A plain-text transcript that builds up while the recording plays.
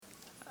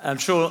I'm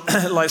sure,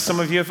 like some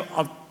of you,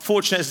 I'm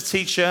fortunate as a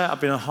teacher.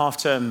 I've been on half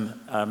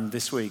term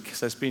this week,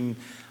 so it's been.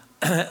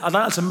 I don't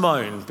like to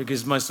moan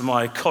because most of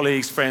my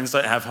colleagues, friends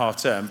don't have half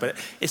term, but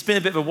it's been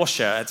a bit of a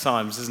washout at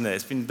times, isn't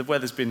it? The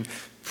weather's been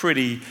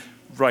pretty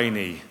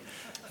rainy,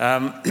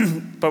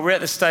 but we're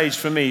at the stage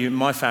for me in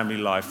my family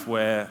life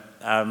where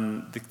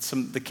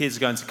the kids are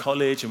going to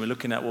college, and we're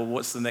looking at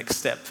what's the next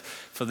step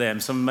for them.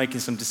 So I'm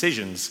making some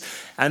decisions,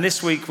 and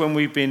this week when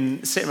we've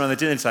been sitting around the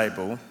dinner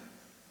table.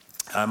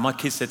 My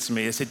kids said to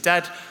me, they said,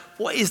 "Dad,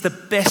 what is the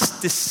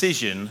best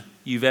decision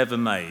you've ever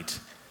made?"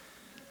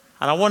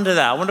 And I wonder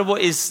what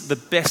is the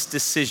best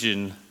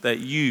decision that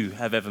you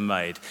have ever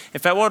made? In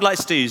fact, what I'd like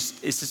to do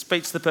is to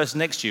speak to the person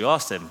next to you,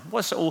 ask them,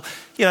 what's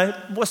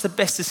the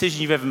best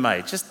decision you've ever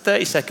made? Just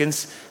 30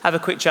 seconds, have a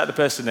quick chat with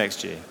the person next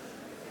to you.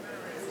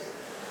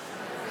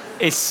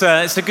 It's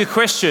a good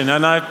question,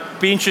 and I'd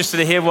be interested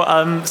to hear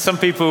what some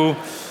people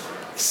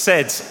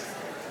said.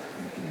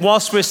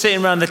 Whilst we're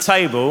sitting around the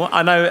table,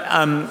 I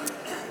know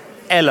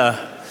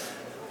Ella,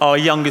 our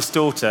youngest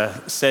daughter,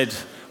 said,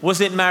 "Was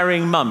it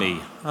marrying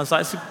mummy?" I was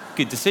like, "It's a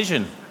good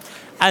decision."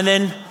 And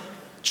then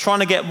trying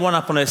to get one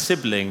up on her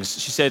siblings,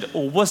 she said,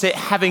 "Or was it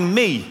having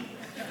me?"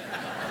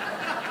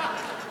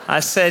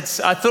 I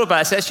thought about it.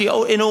 I said,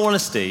 actually, in all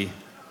honesty,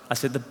 I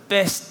said, the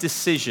best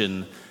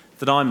decision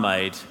that I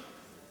made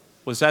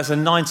was as a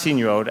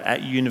 19-year-old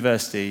at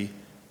university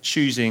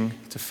choosing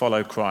to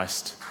follow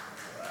Christ.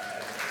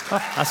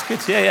 Oh, that's good.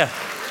 Yeah.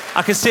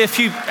 I can see a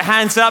few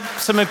hands up,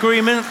 some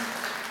agreement.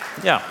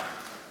 Yeah.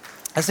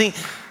 I think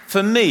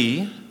for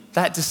me,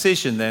 that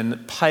decision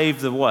then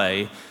paved the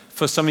way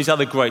for some of these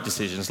other great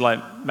decisions, like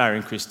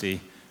marrying Christy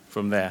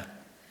from there.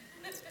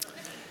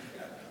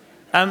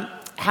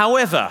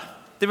 However,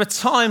 there were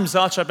times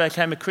after I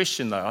became a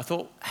Christian, though, I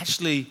thought,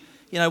 actually,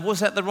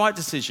 was that the right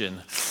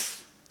decision?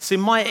 See,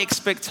 my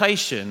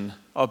expectation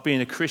of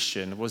being a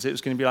Christian was it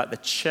was going to be like the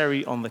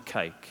cherry on the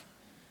cake.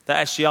 That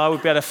actually I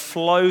would be able to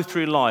flow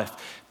through life.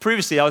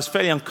 Previously, I was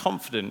fairly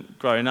unconfident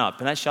growing up,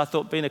 and actually I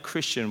thought being a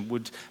Christian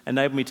would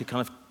enable me to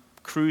kind of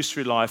cruise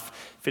through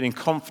life feeling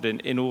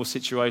confident in all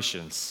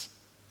situations.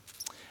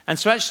 And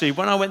so actually,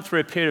 when I went through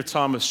a period of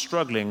time of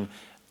struggling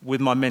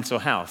with my mental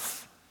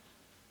health,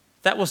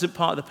 that wasn't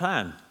part of the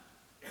plan.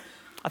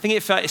 I think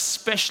it felt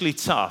especially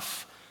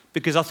tough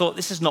because I thought,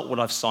 this is not what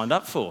I've signed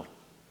up for.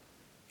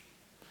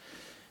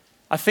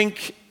 I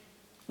think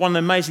one of the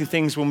amazing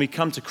things when we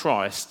come to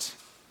Christ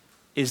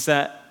is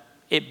that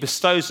it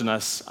bestows on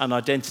us an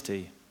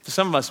identity. For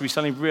some of us, we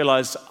suddenly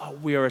realize,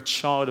 we are a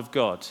child of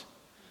God,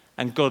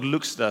 and God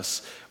looks at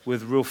us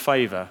with real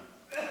favor.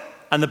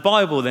 And the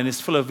Bible then is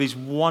full of these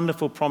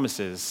wonderful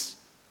promises.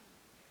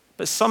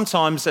 But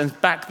sometimes, and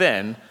back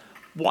then,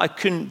 what I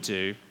couldn't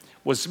do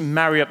was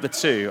marry up the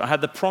two. I had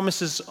the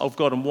promises of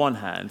God on one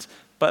hand,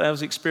 but I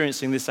was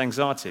experiencing this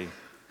anxiety.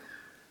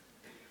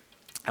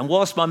 And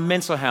whilst my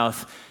mental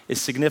health is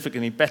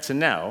significantly better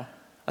now,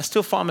 I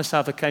still find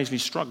myself occasionally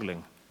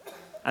struggling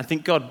and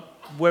think, God,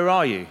 where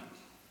are you?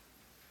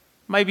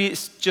 Maybe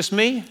it's just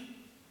me.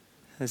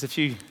 There's a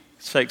few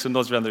shakes and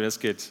nods around there, that's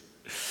good.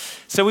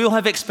 So we all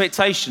have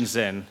expectations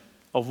then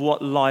of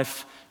what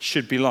life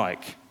should be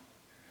like.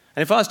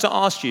 And if I was to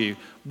ask you,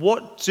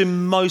 what do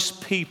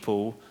most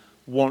people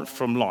want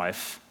from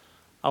life?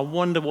 I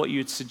wonder what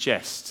you'd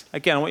suggest.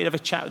 Again, I want you to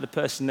have a chat with the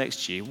person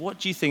next to you. What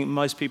do you think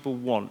most people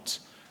want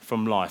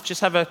from life?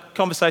 Just have a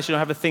conversation or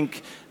have a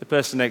think the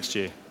person next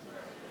to you.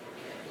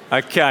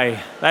 Okay,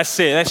 that's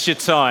it. That's your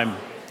time.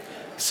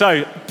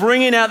 So,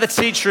 bringing out the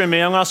teacher in me,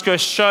 I'm going to ask you a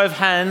show of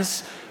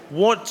hands.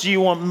 What do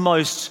you want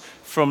most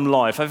from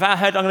life? I'm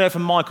going to go for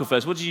Michael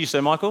first. What did you say,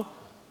 Michael?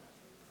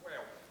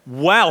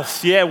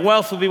 Wealth. Yeah,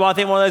 wealth would be one. I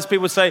think one of those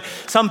people would say,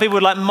 some people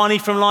would like money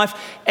from life.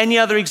 Any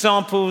other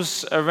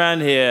examples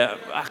around here?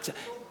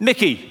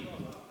 Mickey.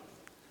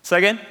 Say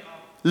again?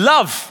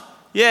 Love.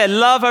 Yeah,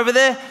 love over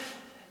there.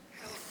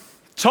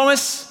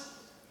 Thomas?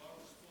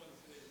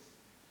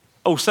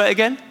 Oh, say it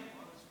again.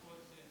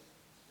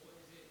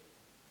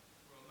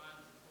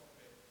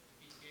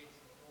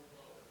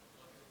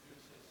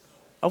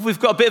 Oh, we've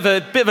got a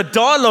bit of a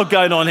dialogue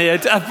going on here.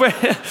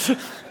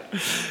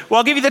 Well,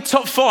 I'll give you the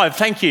top 5.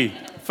 Thank you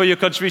for your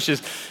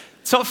contributions.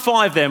 Top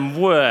 5 then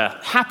were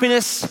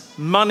happiness,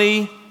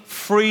 money,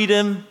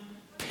 freedom,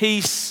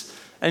 peace,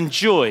 and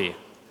joy.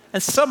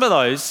 And some of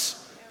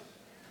those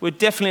would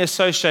definitely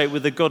associate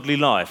with the godly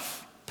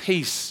life.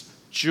 Peace,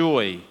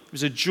 joy. It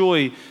was a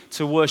joy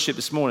to worship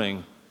this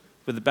morning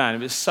with the band.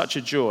 It was such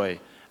a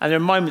joy. And there are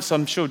moments,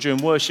 I'm sure, during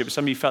worship,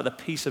 some of you felt the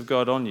peace of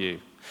God on you.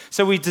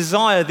 So we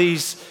desire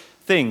these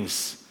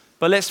things.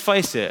 But let's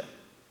face it,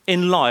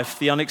 in life,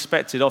 the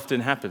unexpected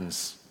often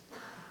happens.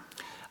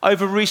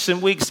 Over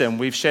recent weeks then,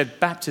 we've shared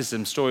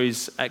baptism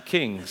stories at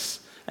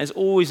King's. And it's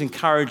always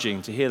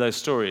encouraging to hear those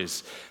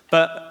stories.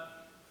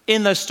 But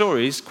in those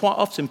stories, quite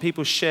often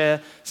people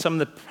share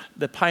some of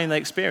the pain they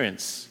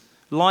experience.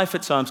 Life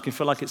at times can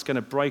feel like it's going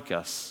to break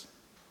us.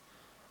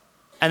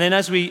 And then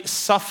as we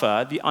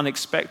suffer the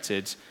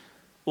unexpected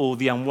or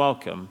the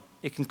unwelcome,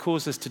 it can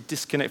cause us to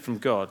disconnect from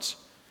God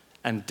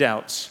and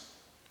doubt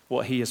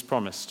what he has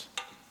promised.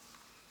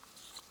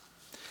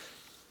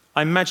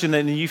 I imagine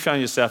that you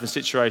found yourself in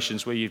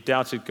situations where you've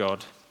doubted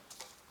God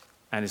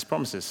and his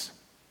promises.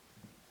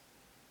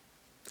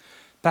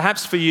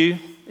 Perhaps for you,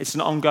 it's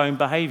an ongoing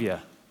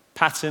behavior,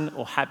 pattern,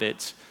 or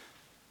habit.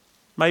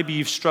 Maybe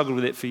you've struggled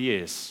with it for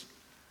years.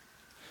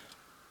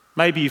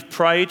 Maybe you've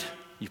prayed,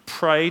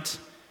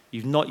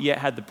 you've not yet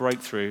had the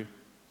breakthrough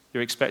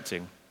you're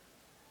expecting.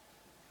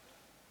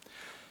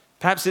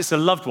 Perhaps it's a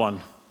loved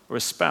one or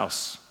a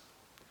spouse.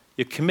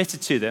 You're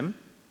committed to them,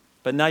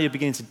 but now you're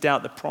beginning to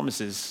doubt the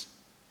promises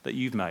that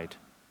you've made.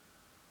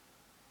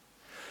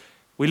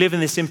 We live in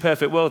this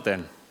imperfect world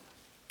then.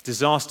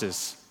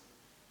 Disasters,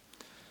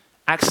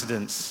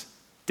 accidents,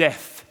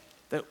 death,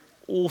 they're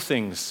all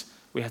things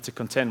we have to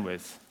contend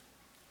with.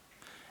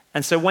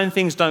 And so when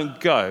things don't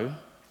go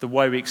the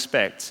way we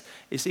expect,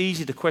 it's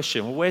easy to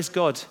question, well, where's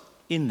God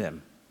in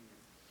them?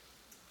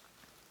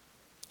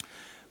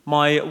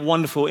 My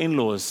wonderful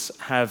in-laws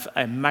have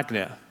a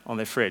magnet on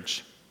their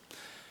fridge.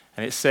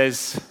 And it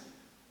says,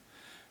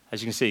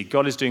 as you can see,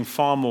 God is doing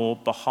far more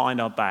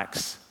behind our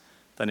backs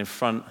than in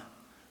front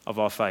of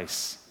our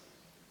face.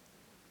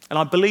 And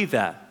I believe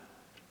that.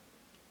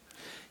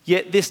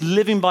 Yet this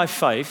living by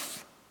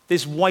faith,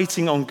 this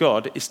waiting on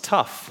God is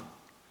tough.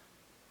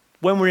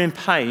 When we're in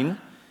pain,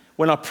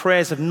 when our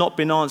prayers have not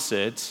been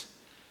answered,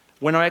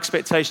 when our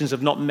expectations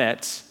have not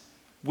met,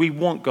 we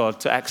want God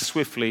to act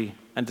swiftly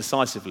and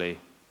decisively.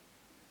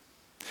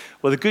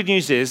 Well, the good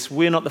news is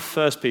we're not the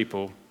first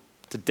people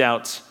to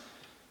doubt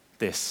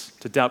this,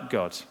 to doubt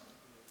God.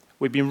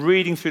 We've been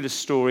reading through the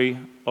story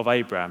of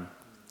Abraham,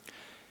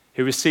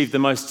 who received the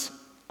most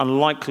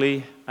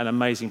unlikely and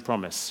amazing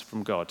promise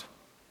from God.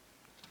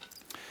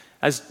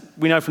 As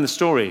we know from the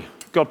story,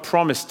 God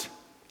promised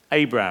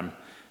Abraham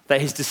that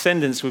his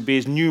descendants would be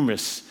as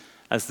numerous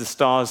as the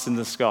stars in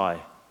the sky,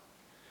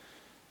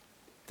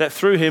 that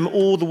through him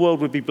all the world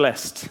would be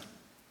blessed,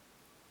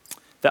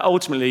 that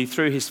ultimately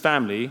through his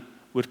family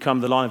would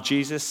come the line of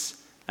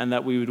Jesus, and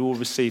that we would all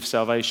receive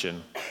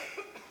salvation.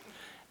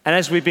 And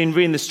as we've been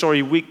reading the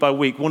story week by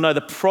week, we'll know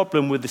the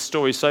problem with the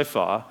story so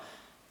far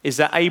is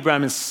that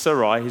Abraham and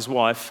Sarai, his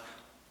wife,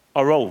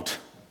 are old.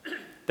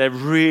 They're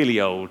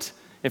really old.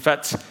 In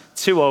fact,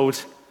 too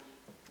old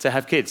to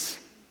have kids.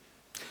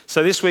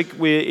 So this week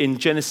we're in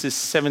Genesis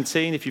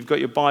 17. If you've got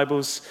your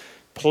Bibles,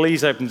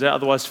 please open it.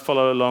 Otherwise,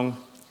 follow along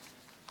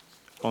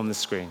on the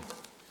screen.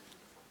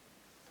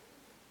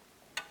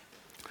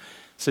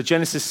 So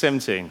Genesis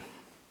 17.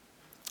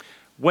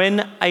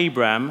 When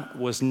Abraham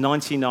was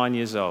 99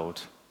 years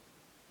old,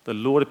 the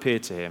Lord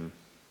appeared to him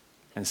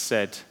and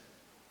said,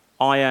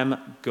 I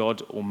am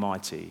God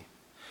Almighty.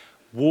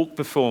 Walk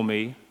before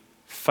me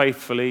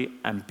faithfully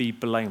and be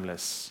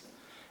blameless.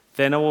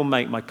 Then I will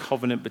make my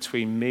covenant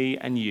between me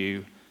and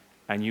you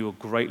will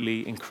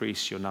greatly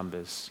increase your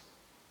numbers.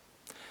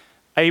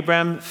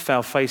 Abraham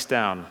fell face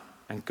down,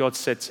 and God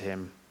said to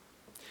him,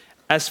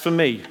 As for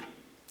me,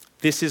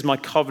 this is my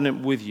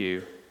covenant with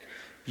you.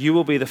 You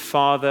will be the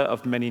father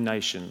of many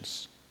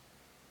nations.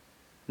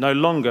 No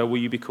longer will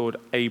you be called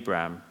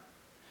Abram.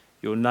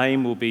 Your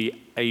name will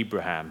be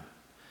Abraham,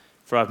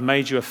 for I've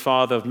made you a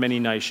father of many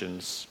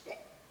nations.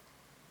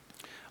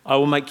 I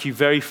will make you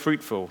very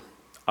fruitful.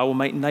 I will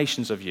make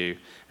nations of you,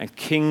 and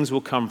kings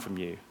will come from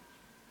you.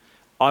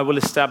 I will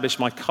establish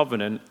my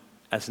covenant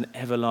as an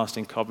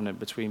everlasting covenant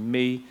between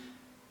me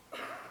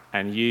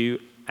and you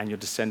and your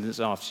descendants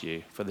after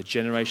you for the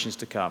generations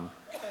to come,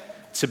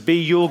 to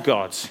be your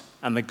God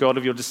and the God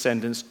of your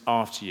descendants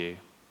after you.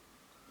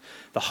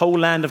 The whole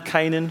land of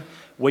Canaan,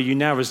 where you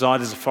now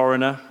reside as a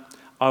foreigner,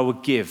 I will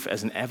give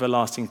as an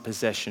everlasting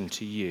possession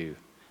to you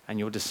and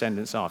your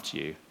descendants after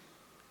you,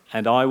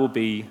 and I will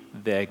be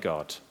their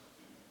God.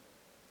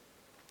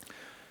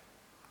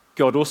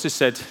 God also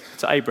said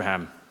to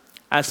Abraham,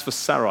 As for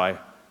Sarai,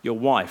 your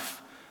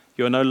wife,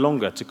 you are no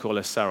longer to call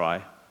her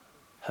Sarai.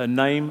 Her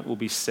name will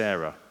be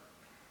Sarah.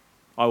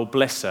 I will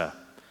bless her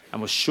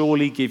and will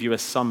surely give you a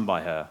son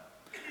by her.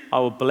 I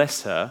will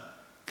bless her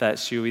that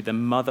she will be the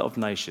mother of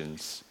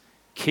nations.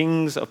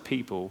 Kings of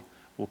people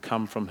will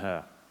come from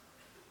her.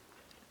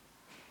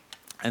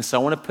 And so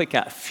I want to pick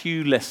out a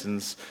few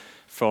lessons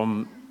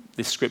from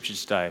this scripture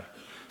today.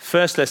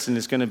 First lesson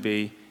is going to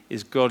be,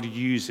 is God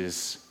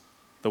uses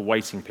the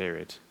waiting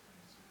period.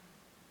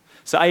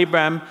 So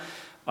Abraham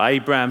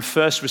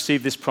first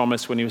received this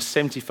promise when he was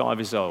 75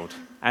 years old.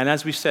 And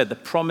as we said, the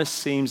promise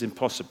seems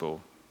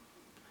impossible.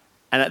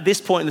 And at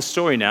this point in the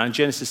story now, in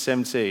Genesis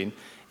 17,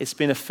 it's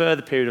been a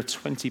further period of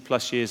 20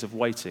 plus years of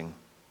waiting.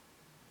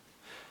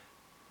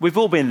 We've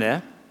all been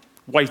there,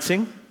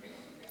 waiting.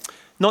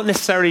 Not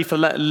necessarily for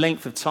that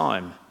length of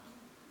time,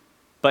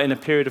 but in a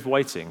period of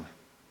waiting.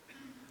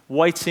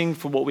 Waiting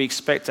for what we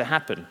expect to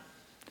happen.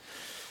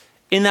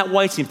 In that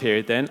waiting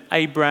period then,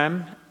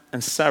 Abraham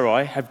and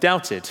Sarai have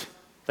doubted.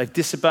 They've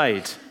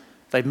disobeyed.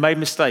 They've made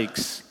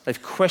mistakes.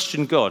 They've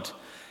questioned God.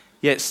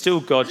 Yet still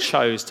God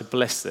chose to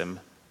bless them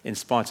in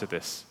spite of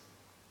this.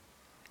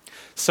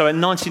 So at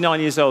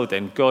 99 years old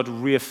then, God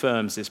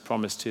reaffirms this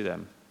promise to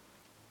them.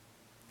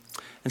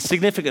 And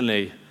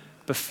significantly,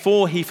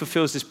 before he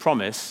fulfills this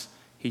promise,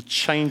 he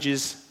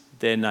changes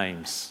their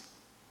names.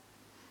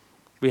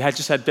 We had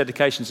just had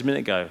dedications a minute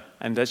ago,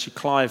 and actually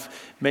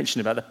Clive mentioned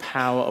about the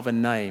power of a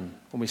name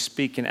when we're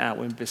speaking out,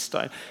 when we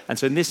bestow. And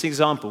so in this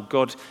example,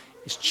 God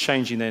is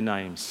changing their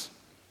names.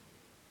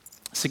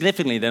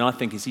 Significantly then, I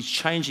think, is he's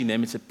changing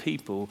them into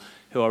people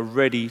who are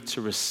ready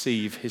to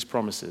receive his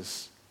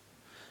promises.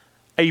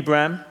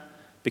 Abraham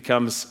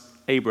becomes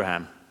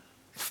Abraham,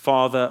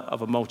 father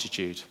of a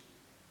multitude.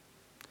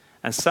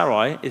 And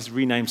Sarai is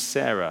renamed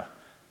Sarah,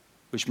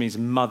 which means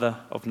mother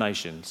of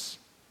nations.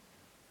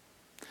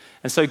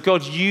 And so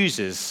God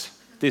uses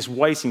this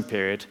waiting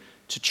period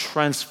to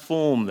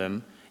transform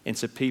them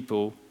into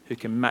people who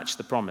can match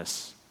the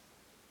promise.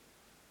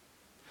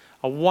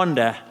 I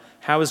wonder,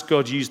 how has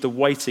God used the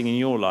waiting in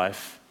your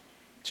life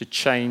to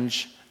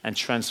change and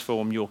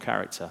transform your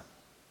character?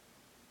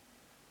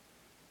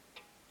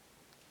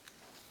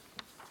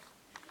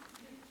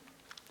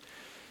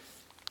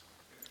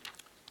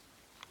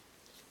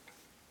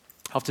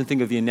 I often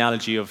think of the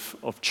analogy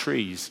of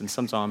trees, and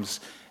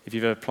sometimes if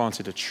you've ever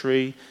planted a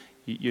tree,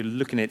 you're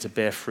looking at it to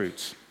bear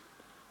fruit.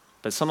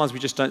 But sometimes we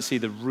just don't see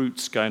the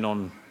roots going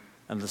on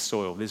in the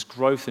soil. There's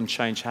growth and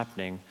change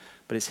happening,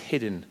 but it's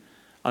hidden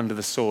under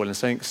the soil.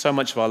 And so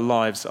much of our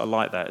lives are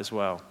like that as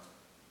well.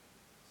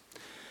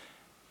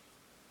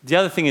 The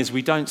other thing is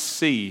we don't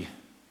see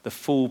the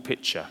full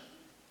picture.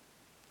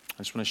 I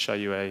just want to show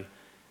you a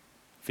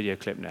video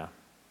clip now.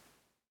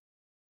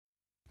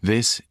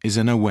 This is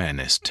an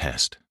awareness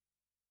test.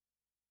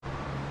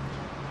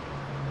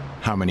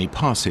 How many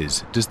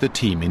passes does the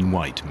team in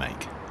white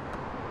make?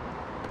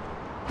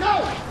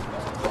 Go!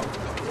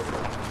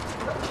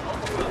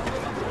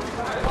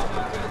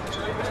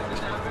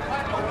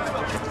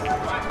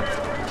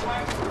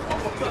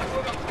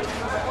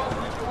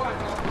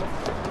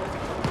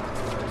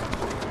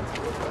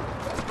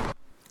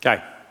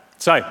 Okay,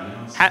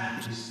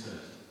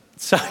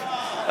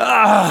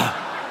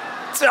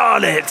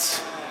 darn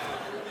it!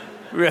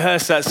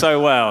 Rehearsed that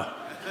so well.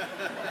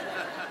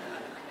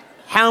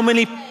 How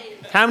many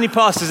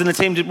passes in the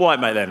team did white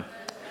make then?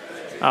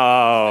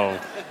 Oh,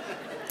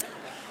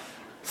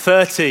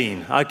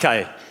 13.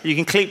 Okay, you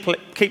can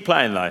keep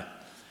playing though.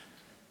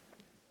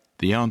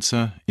 The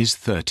answer is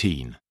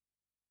 13.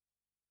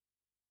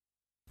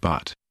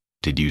 But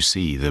did you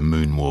see the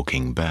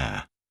moonwalking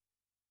bear?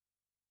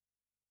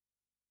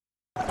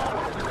 Go!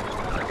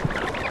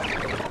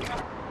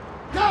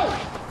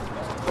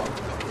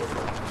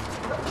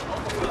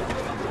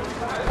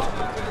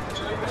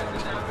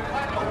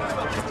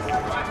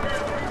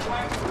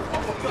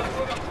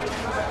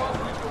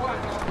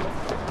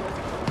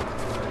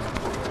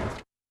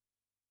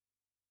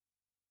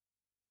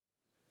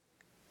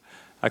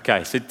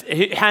 Okay, so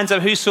hands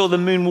up, who saw the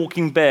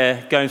moonwalking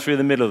bear going through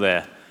the middle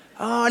there?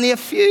 Oh, only a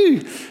few.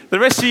 The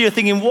rest of you are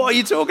thinking, what are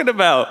you talking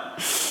about?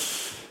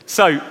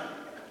 So,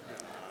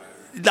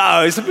 no,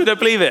 I don't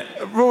believe it.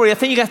 Rory, I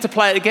think you have to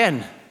play it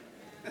again.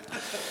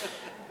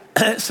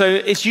 So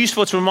it's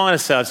useful to remind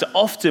ourselves that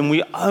often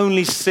we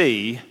only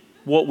see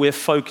what we're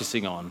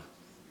focusing on.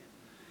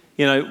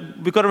 You know,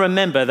 we've got to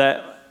remember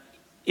that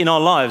in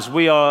our lives,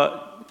 we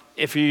are,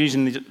 if you're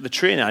using the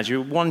tree analogy,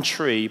 we're one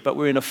tree, but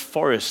we're in a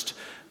forest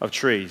of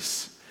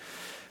trees.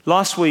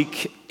 Last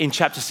week in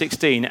chapter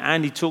 16,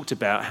 Andy talked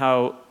about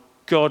how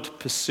God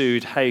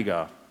pursued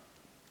Hagar.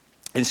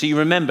 And so you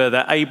remember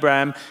that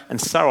Abraham and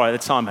Sarai at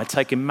the time had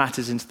taken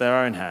matters into their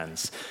own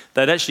hands.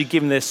 They'd actually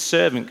given their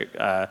servant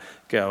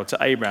girl to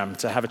Abraham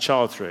to have a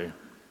child through.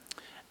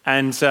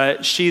 And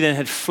she then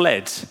had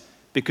fled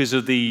because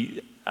of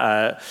the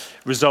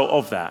result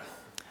of that.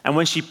 And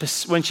when she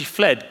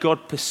fled,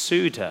 God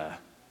pursued her.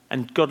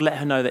 And God let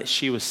her know that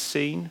she was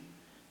seen.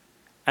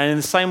 And in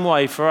the same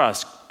way for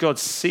us, God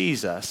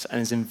sees us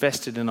and is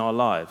invested in our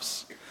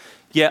lives.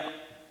 Yet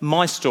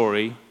my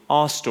story,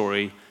 our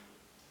story,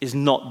 is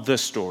not the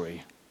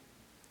story.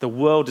 The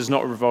world does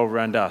not revolve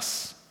around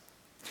us.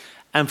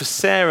 And for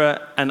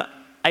Sarah and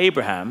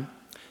Abraham,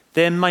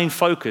 their main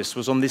focus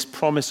was on this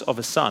promise of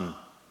a son.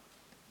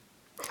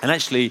 And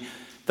actually,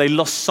 they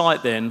lost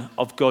sight then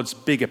of God's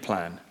bigger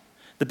plan.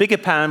 The bigger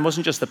plan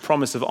wasn't just the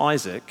promise of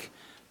Isaac,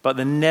 but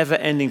the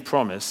never-ending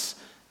promise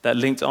that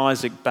linked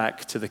Isaac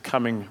back to the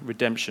coming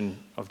redemption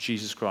of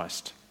Jesus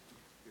Christ.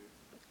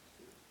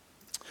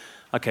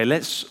 Okay,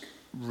 let's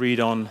read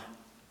on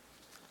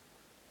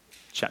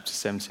chapter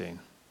 17.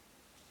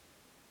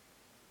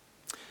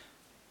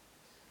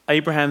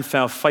 Abraham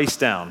fell face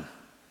down.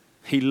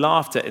 He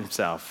laughed at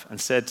himself and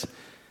said,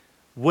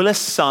 "Will a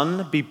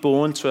son be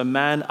born to a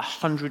man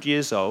 100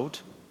 years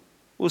old?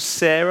 Will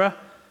Sarah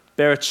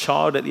bear a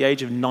child at the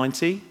age of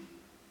 90?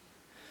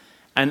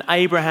 And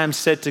Abraham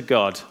said to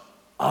God,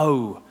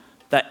 'Oh,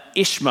 that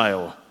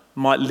Ishmael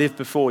might live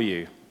before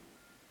you.'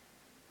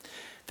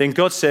 Then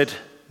God said,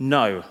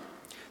 'No,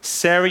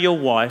 Sarah your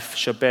wife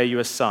shall bear you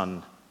a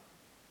son,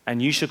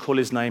 and you shall call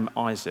his name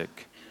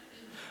Isaac.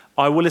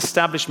 I will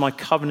establish my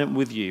covenant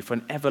with you for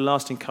an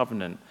everlasting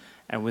covenant,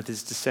 and with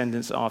his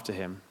descendants after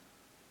him.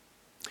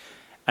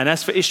 And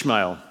as for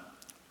Ishmael,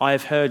 I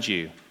have heard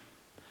you.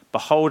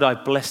 Behold, I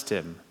blessed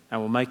him,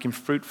 and will make him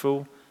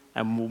fruitful,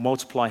 and will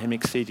multiply him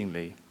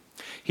exceedingly.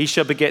 He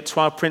shall beget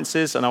 12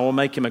 princes, and I will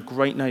make him a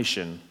great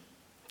nation.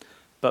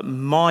 But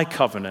my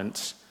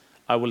covenant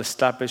I will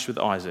establish with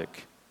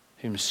Isaac,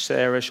 whom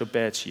Sarah shall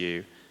bear to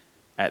you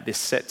at this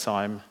set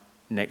time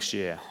next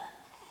year.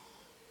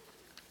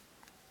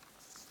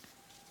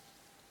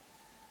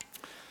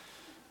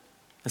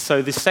 And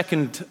so the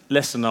second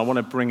lesson I want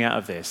to bring out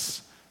of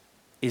this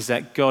is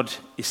that God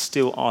is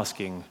still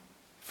asking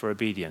for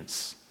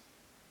obedience.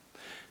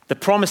 The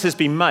promise has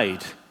been made.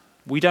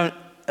 We don't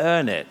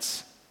earn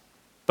it,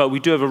 but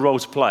we do have a role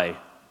to play.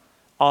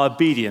 Our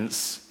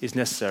obedience is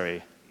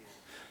necessary.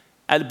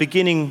 At the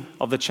beginning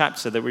of the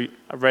chapter that we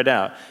read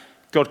out,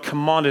 God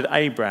commanded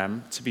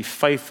Abraham to be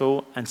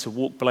faithful and to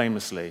walk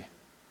blamelessly.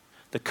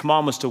 The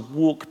command was to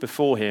walk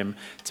before him,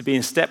 to be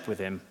in step with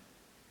him.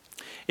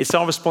 It's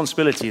our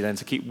responsibility then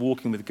to keep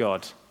walking with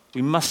God.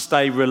 We must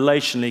stay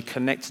relationally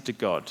connected to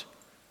God.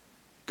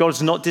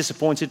 God's not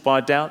disappointed by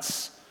our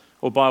doubts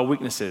or by our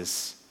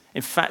weaknesses.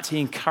 In fact, he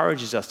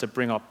encourages us to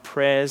bring our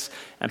prayers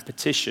and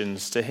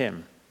petitions to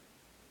him.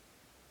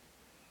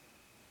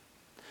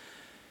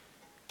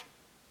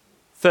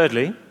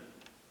 Thirdly,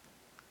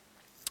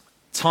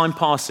 time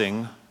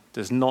passing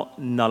does not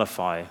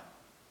nullify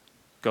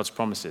God's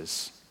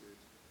promises.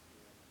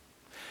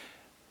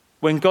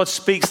 When God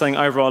speaks something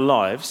over our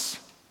lives,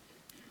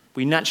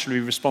 we naturally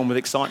respond with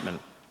excitement.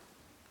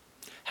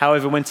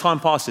 However, when time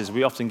passes,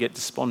 we often get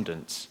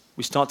despondent.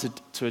 We start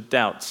to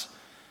doubt.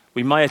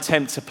 We may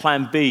attempt to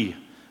plan B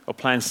or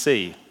plan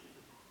C.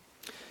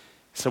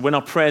 So when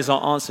our prayers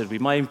aren't answered, we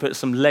may even put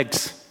some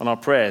legs on our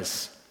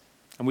prayers.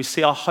 And we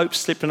see our hopes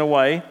slipping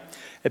away.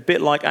 A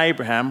bit like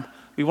Abraham,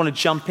 we want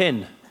to jump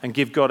in and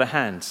give God a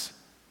hand.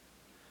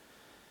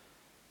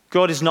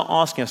 God is not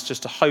asking us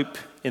just to hope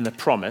in the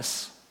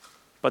promise,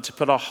 but to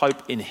put our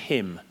hope in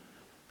him,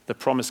 the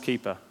promise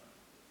keeper.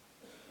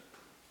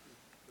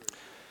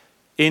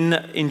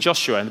 In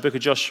Joshua, in the book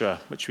of Joshua,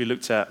 which we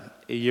looked at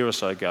a year or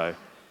so ago,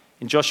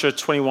 in Joshua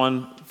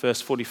 21,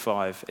 verse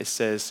 45, it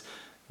says,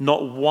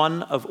 "Not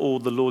one of all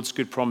the Lord's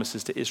good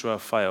promises to Israel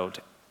failed.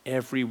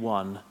 Every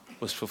one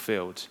was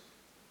fulfilled."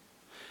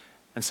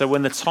 And so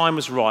when the time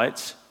was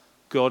right,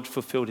 God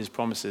fulfilled his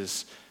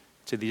promises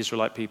to the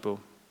Israelite people.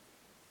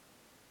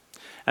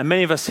 And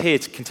many of us here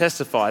can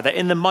testify that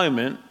in the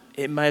moment,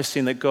 it may have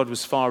seemed that God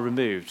was far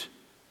removed.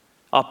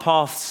 Our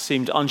paths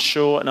seemed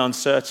unsure and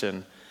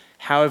uncertain.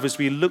 However, as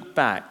we look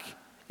back,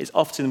 it's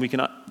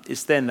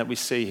then that we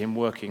see him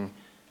working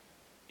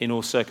in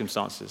all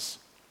circumstances.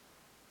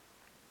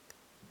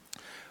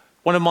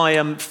 One of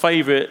my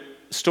favorite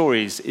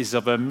stories is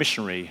of a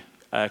missionary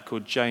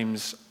called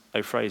James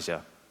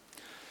O'Fraser.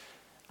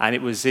 And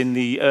it was in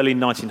the early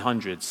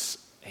 1900s,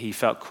 he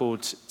felt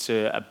called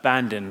to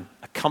abandon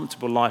a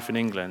comfortable life in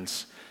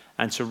England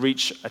and to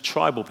reach a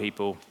tribal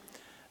people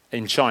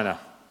in China.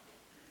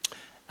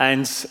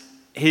 And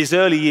his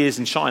early years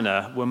in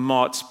China were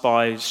marked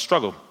by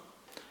struggle.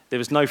 There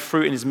was no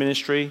fruit in his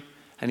ministry,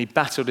 and he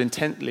battled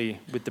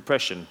intently with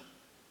depression.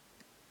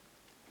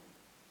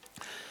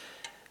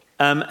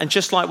 And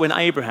just like when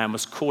Abraham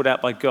was called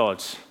out by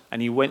God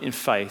and he went in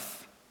faith,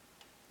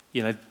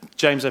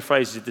 James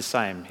O'Fraser did the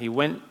same. He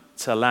went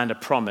to a land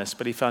of promise,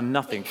 but he found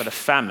nothing but a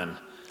famine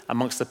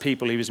amongst the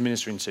people he was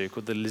ministering to,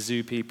 called the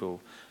Lizu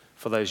people,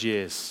 for those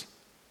years.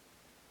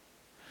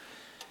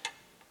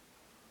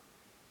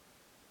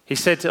 He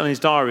said on his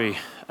diary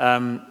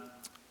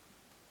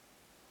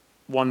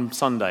one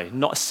Sunday,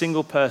 "Not a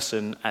single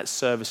person at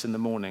service in the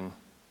morning.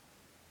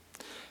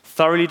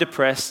 Thoroughly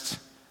depressed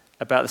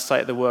about the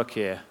state of the work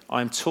here.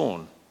 I am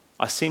torn.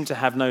 I seem to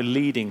have no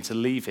leading to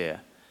leave here.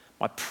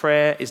 My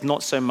prayer is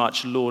not so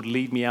much, Lord,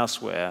 lead me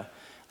elsewhere,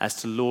 as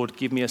to, Lord,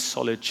 give me a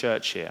solid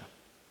church here."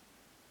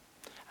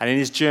 And in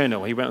his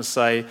journal, he went on to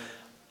say,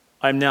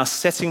 "I am now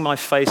setting my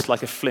face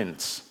like a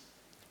flint.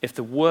 If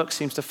the work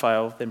seems to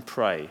fail, then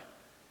pray.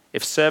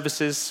 If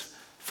services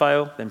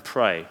fail, then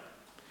pray.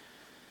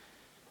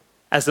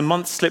 As the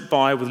months slip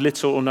by with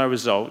little or no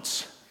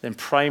results, then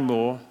pray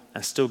more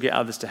and still get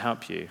others to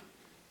help you."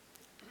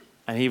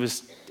 And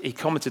he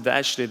commented that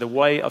actually the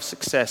way of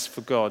success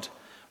for God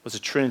was a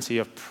trinity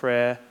of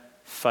prayer,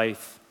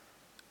 faith,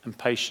 and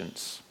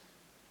patience.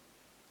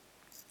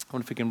 I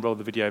wonder if we can roll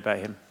the video about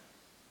him.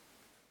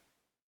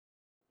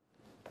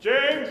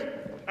 James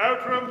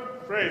Outram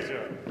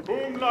Fraser,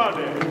 cum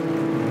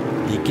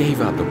laude. He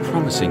gave up a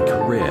promising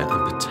career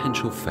and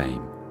potential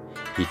fame.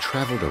 He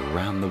travelled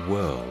around the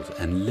world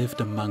and lived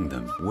among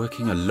them,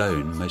 working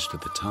alone most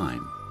of the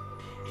time.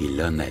 He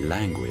learned their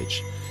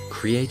language,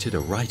 created a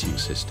writing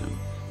system,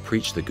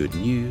 preached the good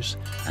news,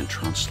 and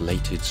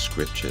translated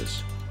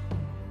scriptures.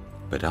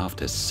 But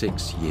after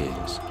 6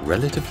 years,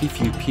 relatively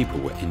few people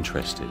were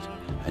interested,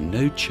 and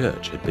no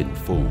church had been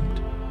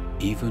formed,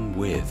 even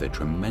with a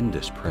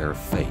tremendous prayer of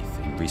faith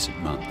in recent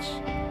months.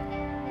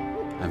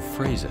 And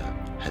Fraser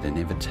had an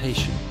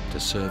invitation to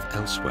serve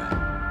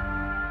elsewhere.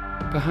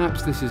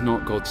 Perhaps this is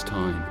not God's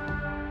time.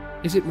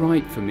 Is it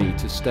right for me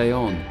to stay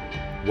on,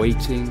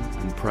 waiting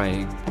and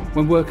praying,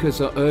 when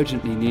workers are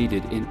urgently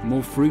needed in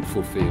more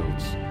fruitful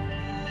fields?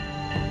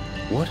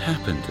 What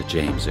happened to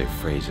James O.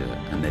 Fraser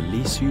and the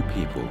Lisu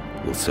people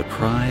will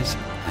surprise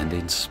and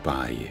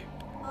inspire you.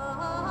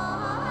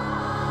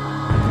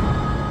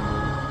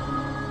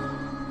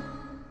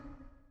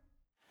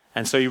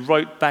 And so he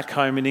wrote back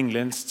home in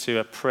England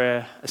to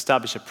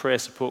establish a prayer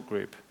support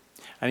group.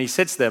 And he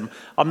said to them,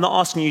 I'm not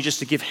asking you just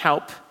to give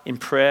help in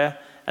prayer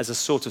as a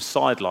sort of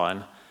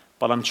sideline,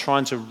 but I'm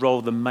trying to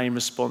roll the main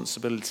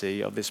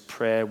responsibility of this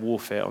prayer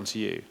warfare onto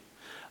you.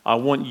 I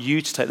want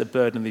you to take the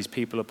burden of these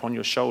people upon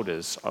your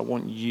shoulders. I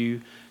want you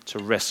to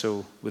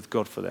wrestle with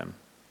God for them.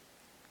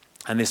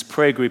 And this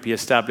prayer group he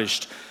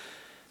established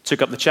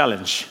took up the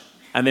challenge,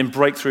 and then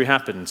breakthrough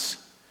happened.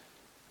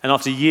 And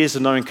after years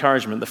of no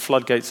encouragement, the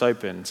floodgates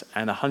opened,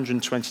 and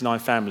 129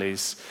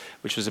 families,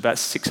 which was about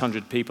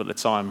 600 people at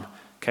the time,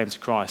 came to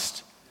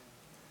Christ.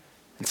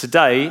 And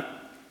today,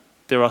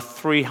 there are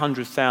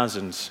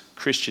 300,000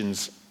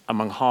 Christians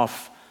among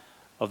half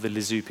of the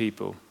Lisu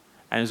people.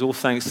 And it's all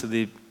thanks to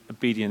the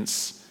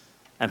obedience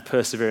and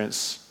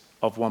perseverance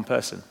of one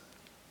person.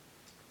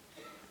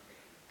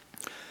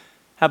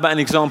 How about an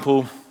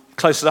example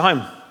closer to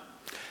home?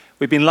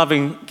 We've been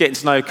loving getting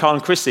to know Carl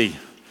and Chrissy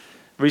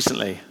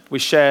recently. We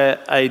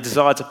share a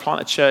desire to plant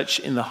a church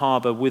in the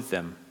harbour with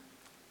them.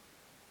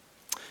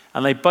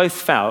 And they both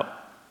felt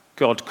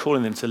God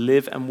calling them to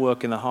live and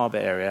work in the harbour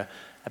area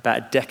about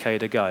a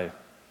decade ago.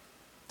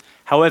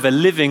 However,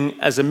 living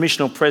as a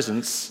missional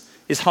presence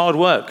is hard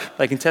work,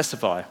 they can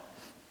testify.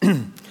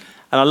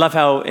 And I love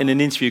how in an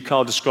interview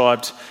Carl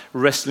described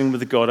wrestling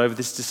with God over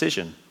this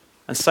decision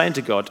and saying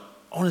to God,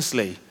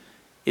 honestly,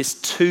 it's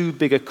too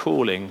big a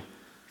calling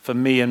for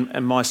me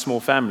and my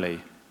small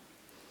family.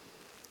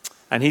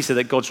 And he said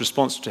that God's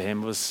response to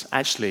him was,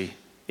 actually,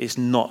 it's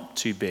not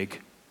too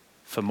big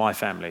for my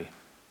family.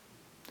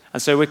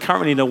 And so we're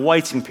currently in a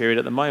waiting period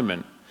at the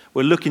moment.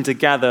 We're looking to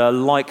gather a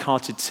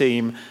like-hearted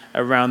team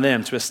around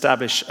them to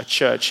establish a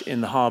church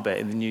in the harbour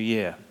in the new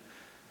year.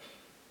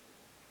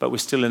 But we're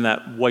still in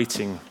that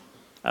waiting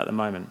at the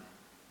moment.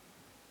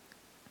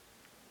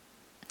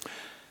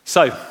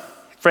 So,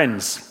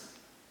 friends,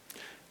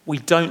 we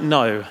don't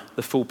know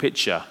the full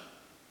picture,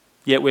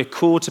 yet we're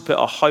called to put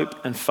our hope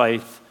and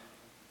faith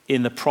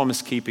in the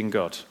promise-keeping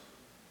God.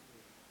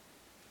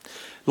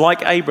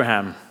 Like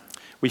Abraham,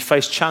 we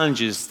face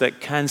challenges that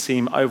can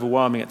seem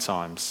overwhelming at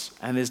times,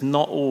 and there's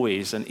not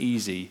always an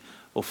easy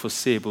or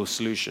foreseeable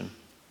solution.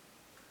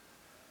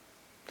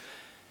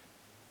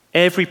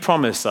 Every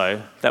promise,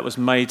 though, that was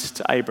made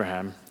to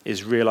Abraham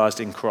is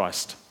realized in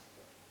Christ.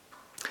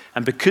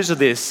 And because of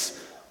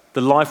this,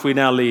 the life we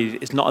now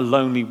lead is not a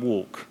lonely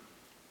walk.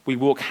 We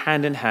walk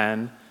hand in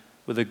hand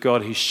with a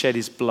God who shed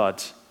his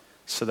blood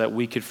so that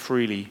we could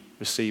freely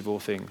receive all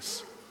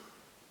things.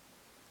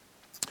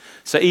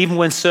 So even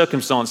when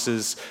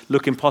circumstances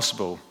look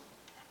impossible,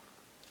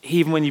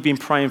 even when you've been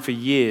praying for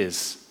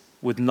years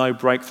with no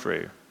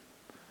breakthrough,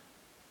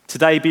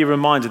 today be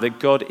reminded that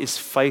God is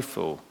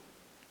faithful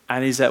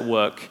and is at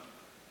work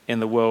in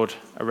the world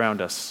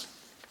around us.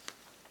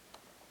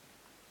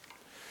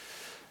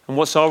 And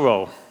what's our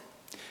role?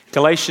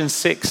 Galatians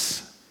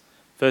 6,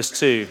 verse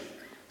 2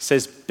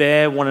 says,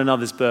 bear one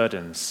another's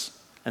burdens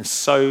and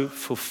so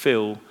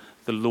fulfill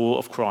the law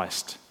of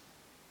Christ.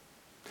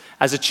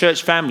 As a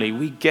church family,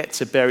 we get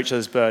to bear each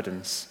other's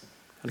burdens.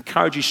 I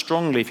encourage you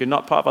strongly, if you're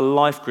not part of a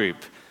life group,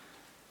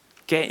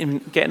 get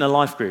in a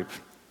life group.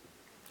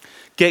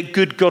 Get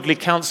good godly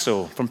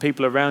counsel from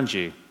people around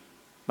you.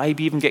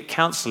 Maybe even get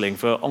counseling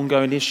for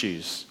ongoing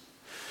issues.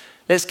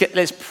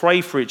 Let's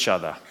pray for each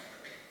other.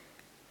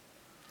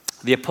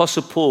 The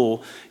Apostle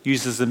Paul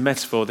uses the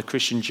metaphor of the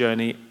Christian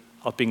journey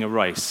of being a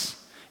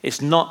race. It's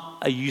not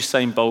a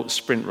Usain Bolt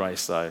sprint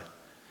race, though.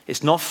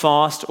 It's not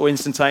fast or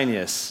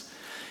instantaneous.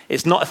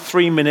 It's not a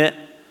 3-minute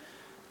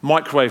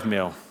microwave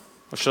meal,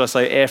 or should I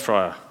say air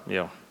fryer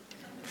meal.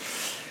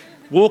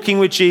 Walking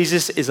with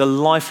Jesus is a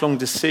lifelong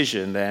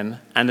decision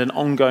then, and an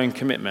ongoing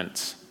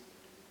commitment.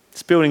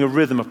 It's building a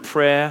rhythm of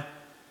prayer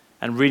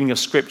and reading of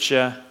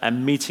scripture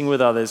and meeting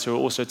with others who are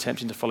also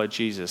attempting to follow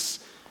Jesus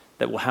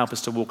that will help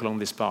us to walk along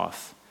this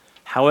path,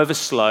 however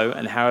slow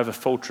and however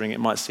faltering it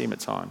might seem at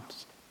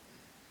times.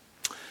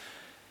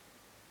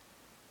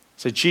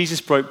 So Jesus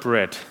broke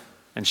bread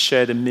and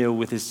shared a meal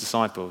with his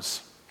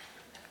disciples.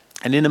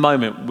 And in a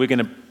moment, we're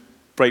going to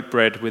break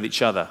bread with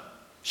each other,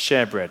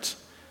 share bread.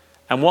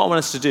 And what I want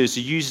us to do is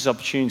to use this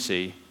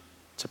opportunity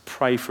to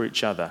pray for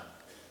each other.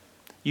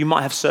 You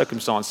might have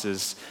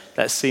circumstances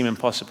that seem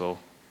impossible.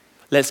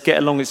 Let's get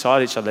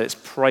alongside each other. Let's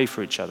pray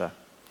for each other.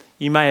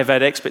 You may have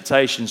had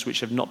expectations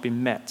which have not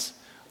been met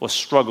or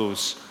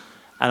struggles.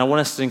 And I want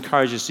us to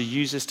encourage us to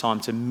use this time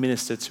to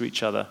minister to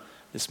each other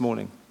this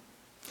morning.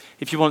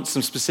 If you want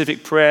some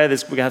specific prayer, we're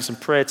going to have some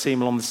prayer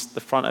team along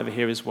the front over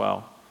here as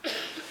well.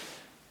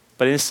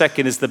 But in a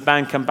second, as the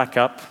band come back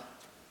up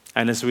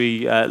and as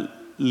we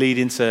lead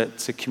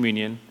into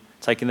communion,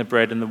 taking the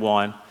bread and the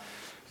wine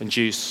and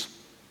juice,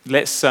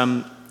 let's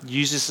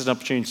use this as an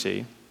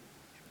opportunity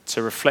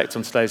to reflect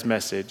on today's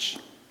message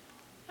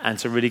and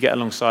to really get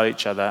alongside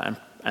each other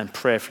and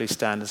prayerfully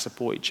stand and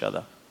support each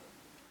other.